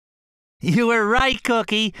You were right,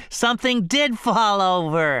 Cookie. Something did fall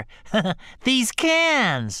over. These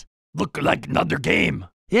cans. Look like another game.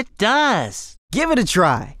 It does. Give it a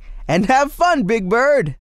try and have fun, Big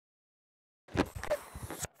Bird.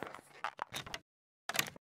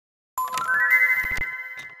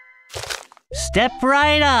 Step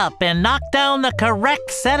right up and knock down the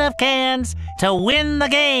correct set of cans to win the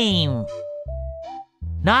game.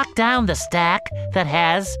 Knock down the stack that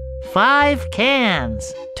has 5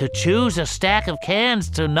 cans. To choose a stack of cans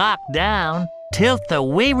to knock down, tilt the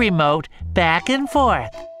Wii remote back and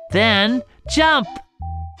forth. Then jump.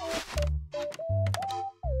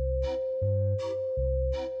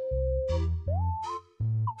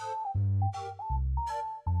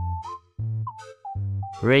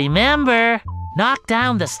 Remember, knock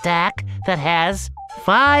down the stack that has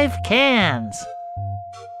 5 cans.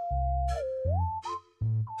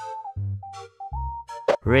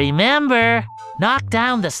 Remember, knock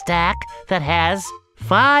down the stack that has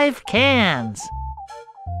 5 cans.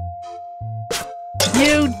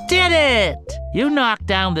 You did it! You knocked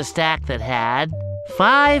down the stack that had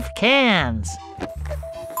 5 cans.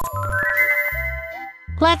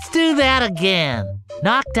 Let's do that again.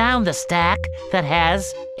 Knock down the stack that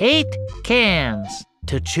has 8 cans.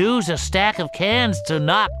 To choose a stack of cans to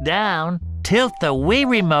knock down, tilt the Wii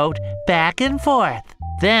remote back and forth.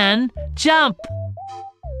 Then jump.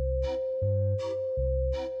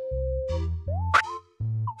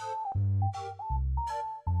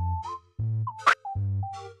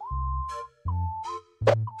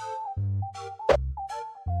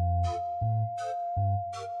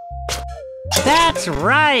 That's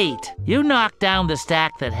right! You knocked down the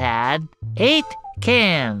stack that had 8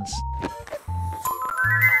 cans.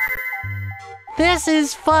 This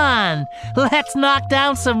is fun! Let's knock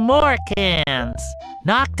down some more cans.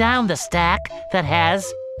 Knock down the stack that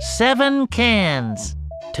has 7 cans.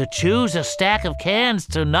 To choose a stack of cans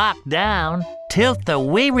to knock down, tilt the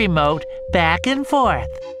Wii remote back and forth.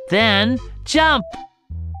 Then jump.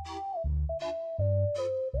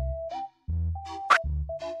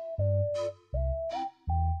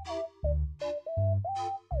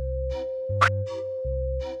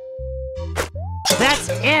 That's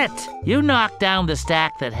it! You knocked down the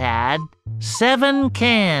stack that had 7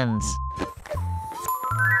 cans.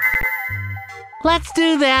 Let's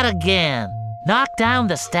do that again. Knock down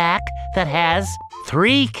the stack that has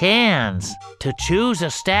 3 cans. To choose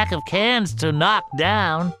a stack of cans to knock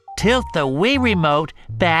down, tilt the Wii remote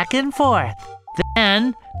back and forth.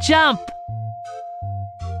 Then jump.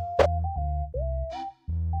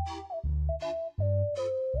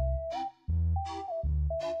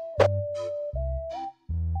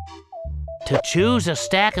 To choose a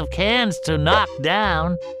stack of cans to knock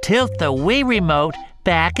down, tilt the Wii remote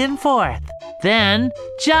back and forth. Then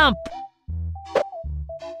jump.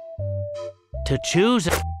 To choose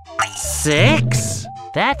 6?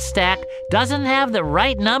 That stack doesn't have the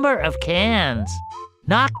right number of cans.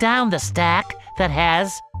 Knock down the stack that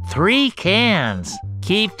has 3 cans.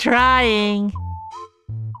 Keep trying.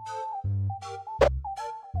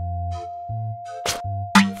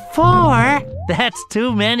 4? That's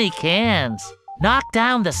too many cans. Knock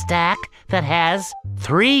down the stack that has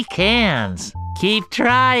 3 cans. Keep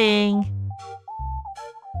trying.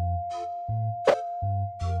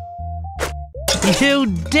 You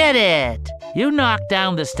did it! You knocked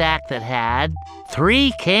down the stack that had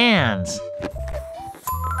 3 cans.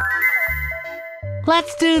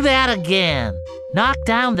 Let's do that again. Knock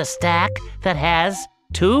down the stack that has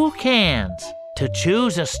 2 cans. To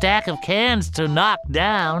choose a stack of cans to knock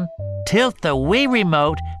down, tilt the Wii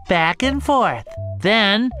remote back and forth.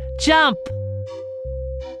 Then jump.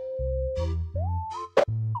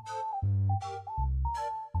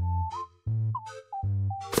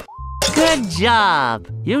 Good job!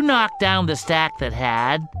 You knocked down the stack that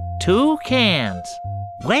had 2 cans.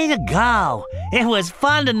 Way to go! It was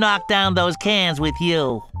fun to knock down those cans with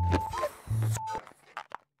you.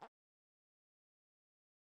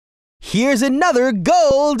 Here's another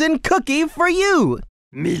golden cookie for you.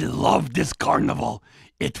 Me love this carnival.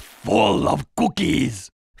 It's full of cookies.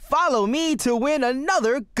 Follow me to win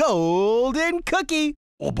another golden cookie.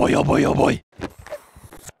 Oh boy, oh boy, oh boy.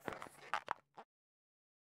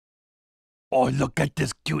 Oh, look at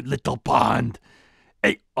this cute little pond.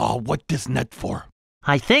 Hey, what this net for?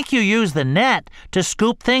 I think you use the net to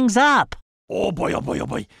scoop things up. Oh boy, oh boy, oh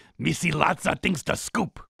boy. Me see lots of things to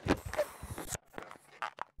scoop.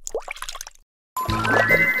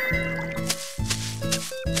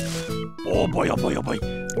 Oh boy, oh boy, oh boy.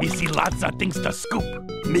 Me see lots of things to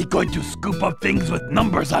scoop. Me going to scoop up things with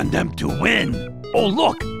numbers on them to win. Oh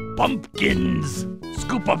look, pumpkins.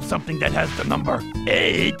 Scoop up something that has the number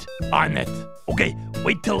 8 on it. Okay,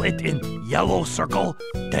 wait till it's in yellow circle,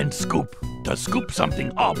 then scoop. To scoop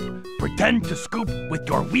something up, pretend to scoop with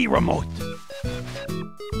your Wii remote.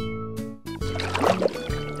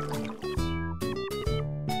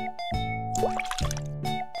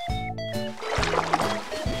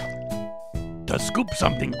 To scoop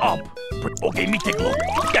something up, okay, me take a look.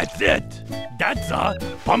 That's it. That's a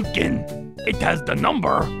pumpkin. It has the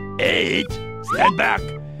number 8. Stand back.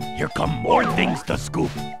 Here come more things to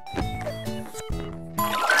scoop.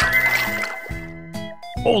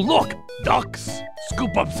 Oh, look, ducks.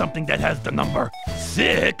 Scoop up something that has the number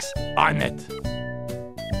 6 on it.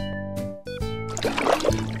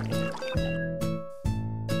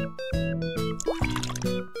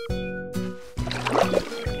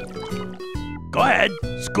 Go ahead,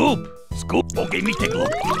 scoop. Scoop. Okay, me take a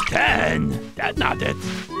look. 10. That's not it.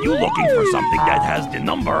 You looking for something that has the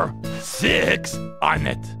number 6 on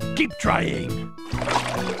it. Keep trying.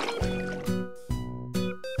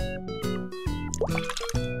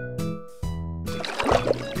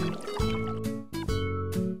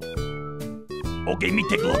 Okay, me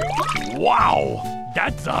take a look. Wow,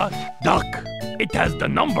 that's a duck. It has the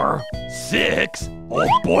number 6. Oh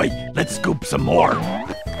boy, let's scoop some more.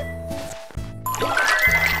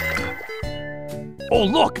 Oh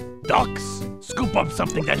look, ducks. Scoop up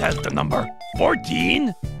something that has the number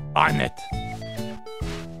 14 on it.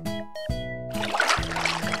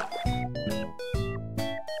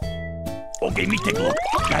 Okay, me take a look.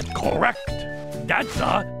 That's correct. That's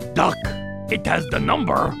a duck. It has the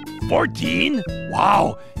number 14.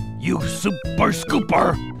 Wow, you super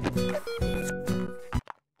scooper.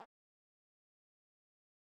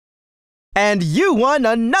 And you won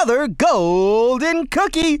another golden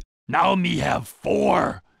cookie. Now me have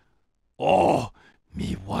 4. Oh,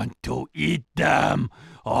 me want to eat them.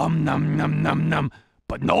 Nom nom nom nom.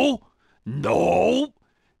 But no,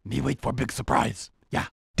 me wait for big surprise. Yeah.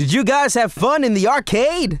 Did you guys have fun in the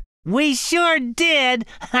arcade? We sure did.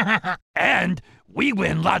 And we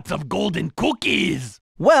win lots of golden cookies.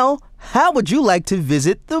 Well, how would you like to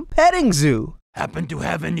visit the petting zoo? Happen to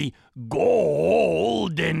have any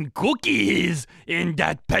golden cookies in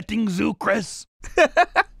that petting zoo, Chris?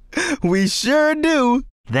 We sure do.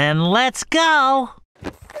 Then let's go.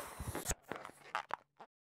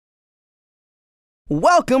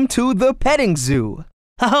 Welcome to the petting zoo.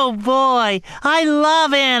 Oh boy, I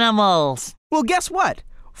love animals. Well, guess what?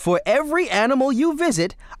 For every animal you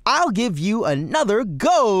visit, I'll give you another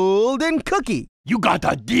golden cookie. You got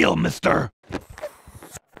a deal, mister.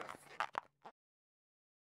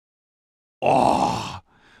 Oh,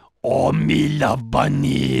 me love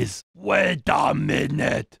bunnies. Wait a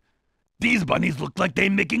minute. These bunnies look like they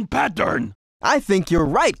making pattern. I think you're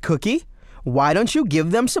right, Cookie. Why don't you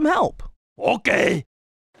give them some help? Okay.